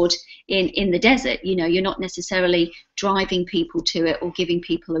billboard in the desert. You're not necessarily driving people to it or giving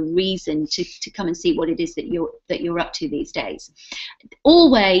people a reason to come and see what it is that you're up to these days.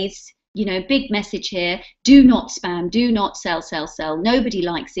 Always, big message here: do not spam, do not sell. Nobody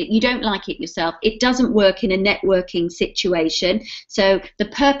likes it. You don't like it yourself. It doesn't work in a networking situation. So the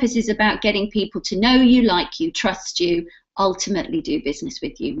purpose is about getting people to know you, like you, trust you, ultimately do business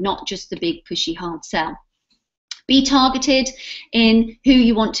with you, not just the big pushy hard sell. Be targeted in who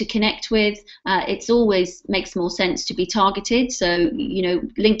you want to connect with. It's always makes more sense to be targeted. So,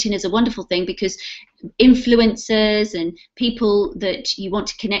 LinkedIn is a wonderful thing, because influencers and people that you want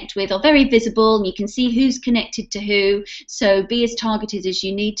to connect with are very visible, and you can see who's connected to who. So be as targeted as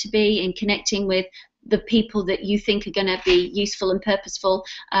you need to be in connecting with the people that you think are going to be useful and purposeful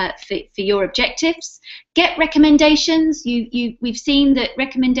for your objectives. Get recommendations. We've seen that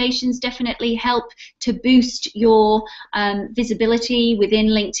recommendations definitely help to boost your visibility within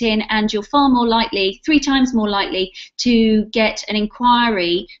LinkedIn, and you're far more likely, 3 times more likely, to get an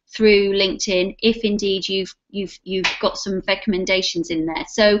inquiry through LinkedIn if indeed you've got some recommendations in there.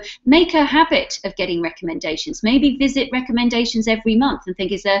 So make a habit of getting recommendations. Maybe visit recommendations every month and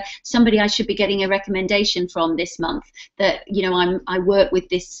think, is there somebody I should be getting a recommendation from this month that I work with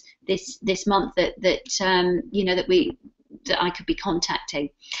this month that I could be contacting.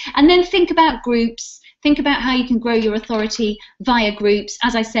 And then think about groups. Think about how you can grow your authority via groups.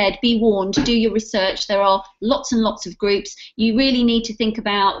 As I said, be warned, do your research. There are lots and lots of groups. You really need to think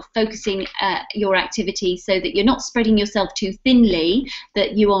about focusing your activity so that you're not spreading yourself too thinly,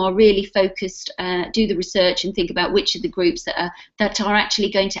 that you are really focused. Do the research and think about which of the groups that are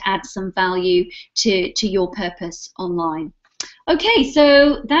actually going to add some value to your purpose online. Okay,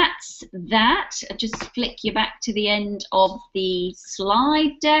 so that's that. I'll just flick you back to the end of the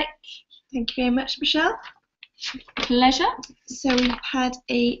slide deck. Thank you very much, Michelle. Pleasure. So we've had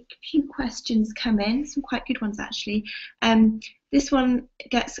a few questions come in, some quite good ones actually. This one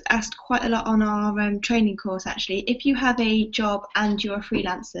gets asked quite a lot on our training course actually. If you have a job and you're a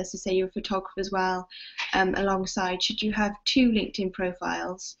freelancer, so say you're a photographer as well, alongside, should you have 2 LinkedIn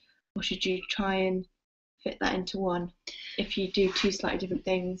profiles, or should you try and fit that into one if you do 2 slightly different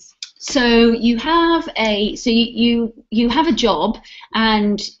things? So you have you have a job,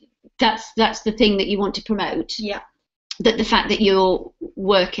 and that's the thing that you want to promote. Yeah. That the fact that you're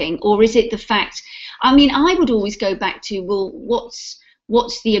working, or is it the fact? I mean, I would always go back to, well,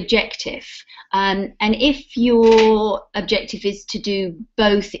 what's the objective? And if your objective is to do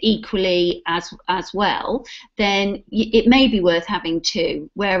both equally as well, then it may be worth having 2.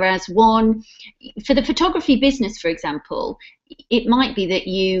 Whereas one, for the photography business, for example, it might be that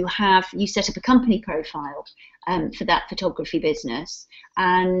you set up a company profile for that photography business,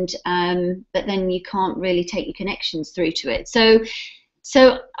 and but then you can't really take your connections through to it.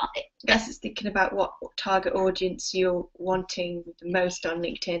 So I guess it's thinking about what target audience you're wanting the most on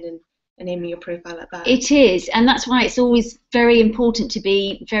LinkedIn, and aiming your profile at that. It is, and that's why it's always very important to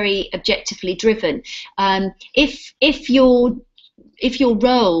be very objectively driven. If you're if your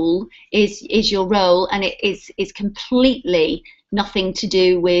role is your role, and it is completely nothing to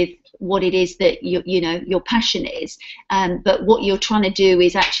do with what it is that your passion is, but what you're trying to do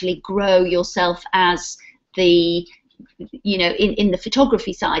is actually grow yourself as the in the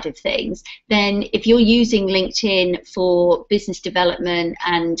photography side of things, then if you're using LinkedIn for business development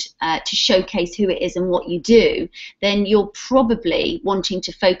and to showcase who it is and what you do, then you're probably wanting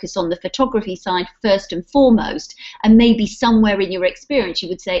to focus on the photography side first and foremost, and maybe somewhere in your experience you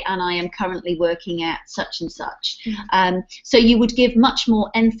would say, and I am currently working at such and such. So you would give much more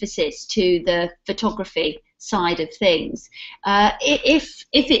emphasis to the photography side of things. If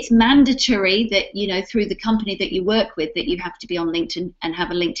it's mandatory that through the company that you work with that you have to be on LinkedIn and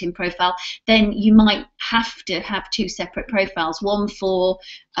have a LinkedIn profile, then you might have to have two separate profiles, one for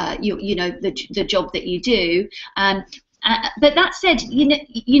the job that you do. But that said,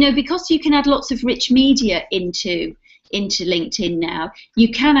 because you can add lots of rich media into LinkedIn now,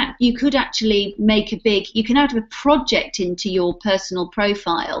 you could actually you can add a project into your personal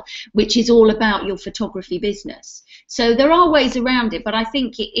profile which is all about your photography business. So there are ways around it, but I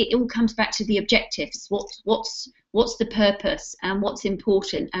think it all comes back to the objectives. What's the purpose and what's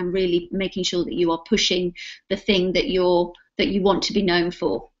important, and really making sure that you are pushing the thing that you want to be known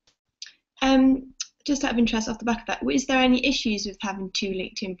for. Just out of interest, off the back of that, is there any issues with having two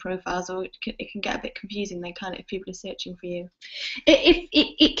LinkedIn profiles, or it can get a bit confusing then, can't it, if people are searching for you?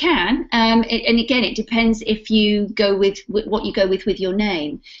 It can, and again, it depends if you go with what you go with your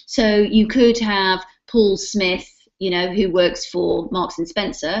name. So you could have Paul Smith, who works for Marks and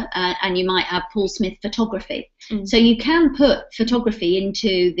Spencer, and you might have Paul Smith Photography. So you can put photography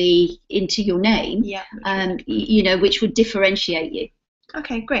into your name, which would differentiate you.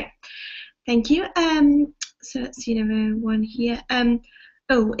 Okay, great. Thank you. So let's see another one here.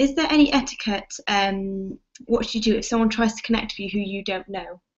 Is there any etiquette? What should you do if someone tries to connect with you who you don't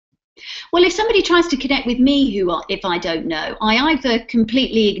know? Well, if somebody tries to connect with me if I don't know, I either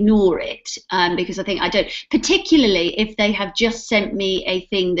completely ignore it, because I think I don't, particularly if they have just sent me a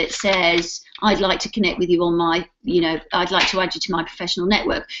thing that says, I'd like to connect with you on my, I'd like to add you to my professional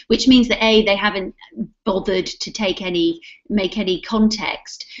network, which means that they haven't bothered to make any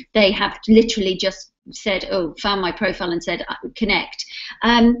context. They have literally just said, found my profile and said, connect.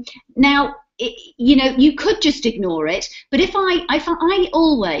 Now, you could just ignore it, but if I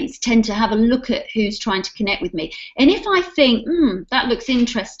always tend to have a look at who's trying to connect with me, and if I think, that looks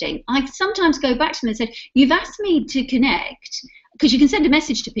interesting, I sometimes go back to them and say, you've asked me to connect, because you can send a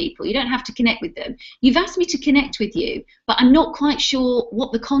message to people, you don't have to connect with them. You've asked me to connect with you, but I'm not quite sure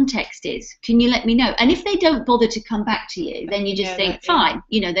what the context is. Can you let me know? And if they don't bother to come back to you, then you just think, fine,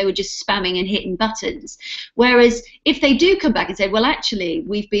 they were just spamming and hitting buttons. Whereas if they do come back and say, well, actually,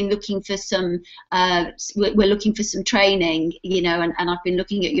 we've been looking for some, we're looking for some training, and I've been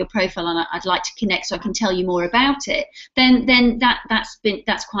looking at your profile and I'd like to connect so I can tell you more about it, then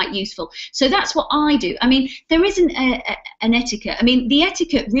that's quite useful. So that's what I do. I mean, there isn't an etiquette. I mean, the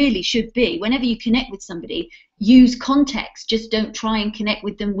etiquette really should be, whenever you connect with somebody, use context. Just don't try and connect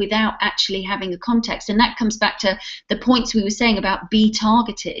with them without actually having a context. And that comes back to the points we were saying about be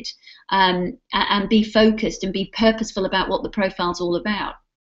targeted, and be focused and be purposeful about what the profile's all about.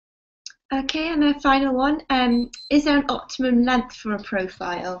 Okay, and a final one. Is there an optimum length for a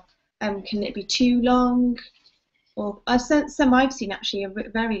profile? Can it be too long? Or some I've seen actually are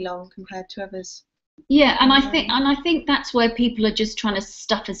very long compared to others. Yeah, and I think that's where people are just trying to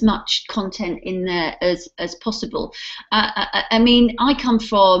stuff as much content in there as possible. I mean, I come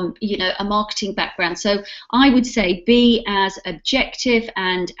from a marketing background, so I would say be as objective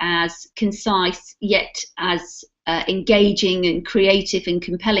and as concise, yet as engaging and creative and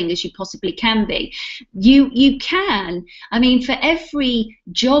compelling as you possibly can be. You can, I mean, for every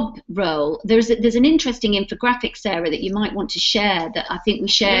job role, there's an interesting infographic, Sarah, that you might want to share, that I think we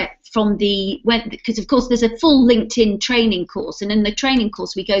share from because of course there's a full LinkedIn training course, and in the training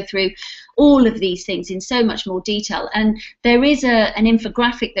course we go through all of these things in so much more detail, and there is an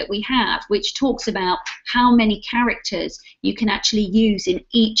infographic that we have which talks about how many characters you can actually use in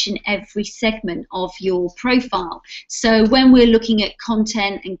each and every segment of your profile. So when we're looking at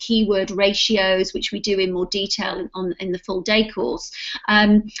content and keyword ratios, which we do in more detail in the full day course,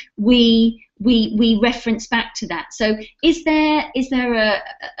 we reference back to that. So is there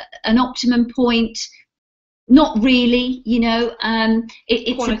an optimum point? Not really, you know.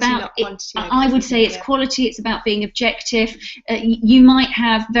 It's Quality, about, not quantity, I would say it's yeah. quality, it's about being objective. You might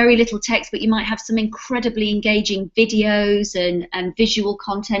have very little text, but you might have some incredibly engaging videos and visual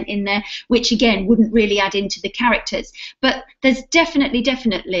content in there, which again wouldn't really add into the characters. But there's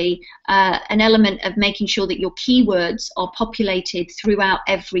definitely an element of making sure that your keywords are populated throughout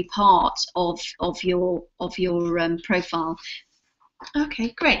every part of your profile.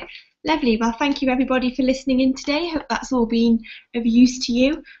 Okay, great. Lovely. Well, thank you everybody for listening in today. Hope that's all been of use to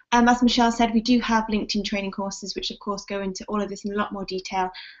you. As Michelle said, we do have LinkedIn training courses, which of course go into all of this in a lot more detail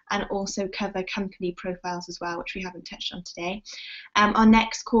and also cover company profiles as well, which we haven't touched on today. Our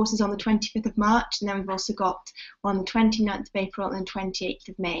next course is on the 25th of March, and then we've also got one on the 29th of April and 28th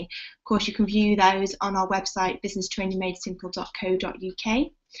of May. Of course, you can view those on our website,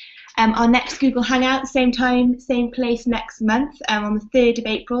 businesstrainingmadesimple.co.uk. Our next Google Hangout, same time, same place next month, on the 3rd of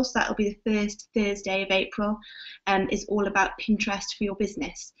April, so that'll be the first Thursday of April, is all about Pinterest for your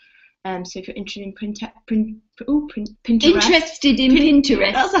business. So if you're interested in Pinterest. Interested in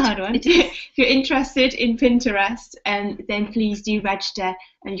Pinterest. That's a hard one. If you're interested in Pinterest, then please do register,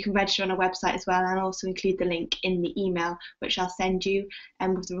 and you can register on our website as well, and I'll also include the link in the email, which I'll send you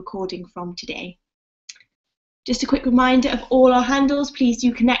with the recording from today. Just a quick reminder of all our handles. Please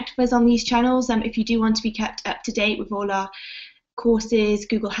do connect with us on these channels if you do want to be kept up to date with all our courses,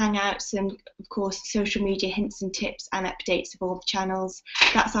 Google Hangouts, and of course social media hints and tips and updates of all the channels.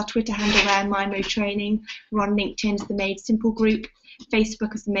 That's our Twitter handle there, MyMode Training. We're on LinkedIn as the Made Simple Group,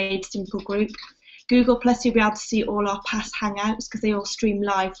 Facebook as the Made Simple Group. Google Plus, you'll be able to see all our past Hangouts because they all stream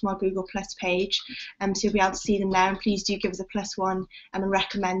live from our Google Plus page. So you'll be able to see them there, and please do give us a +1 and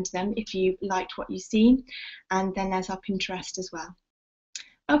recommend them if you liked what you've seen. And then there's our Pinterest as well.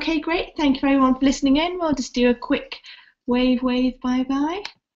 Okay, great. Thank you everyone for listening in. We'll just do a quick wave bye-bye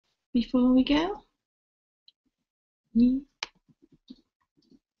before we go.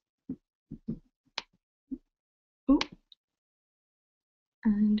 Oh,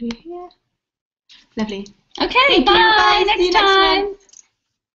 and we're here. Lovely. Okay, bye. Next time.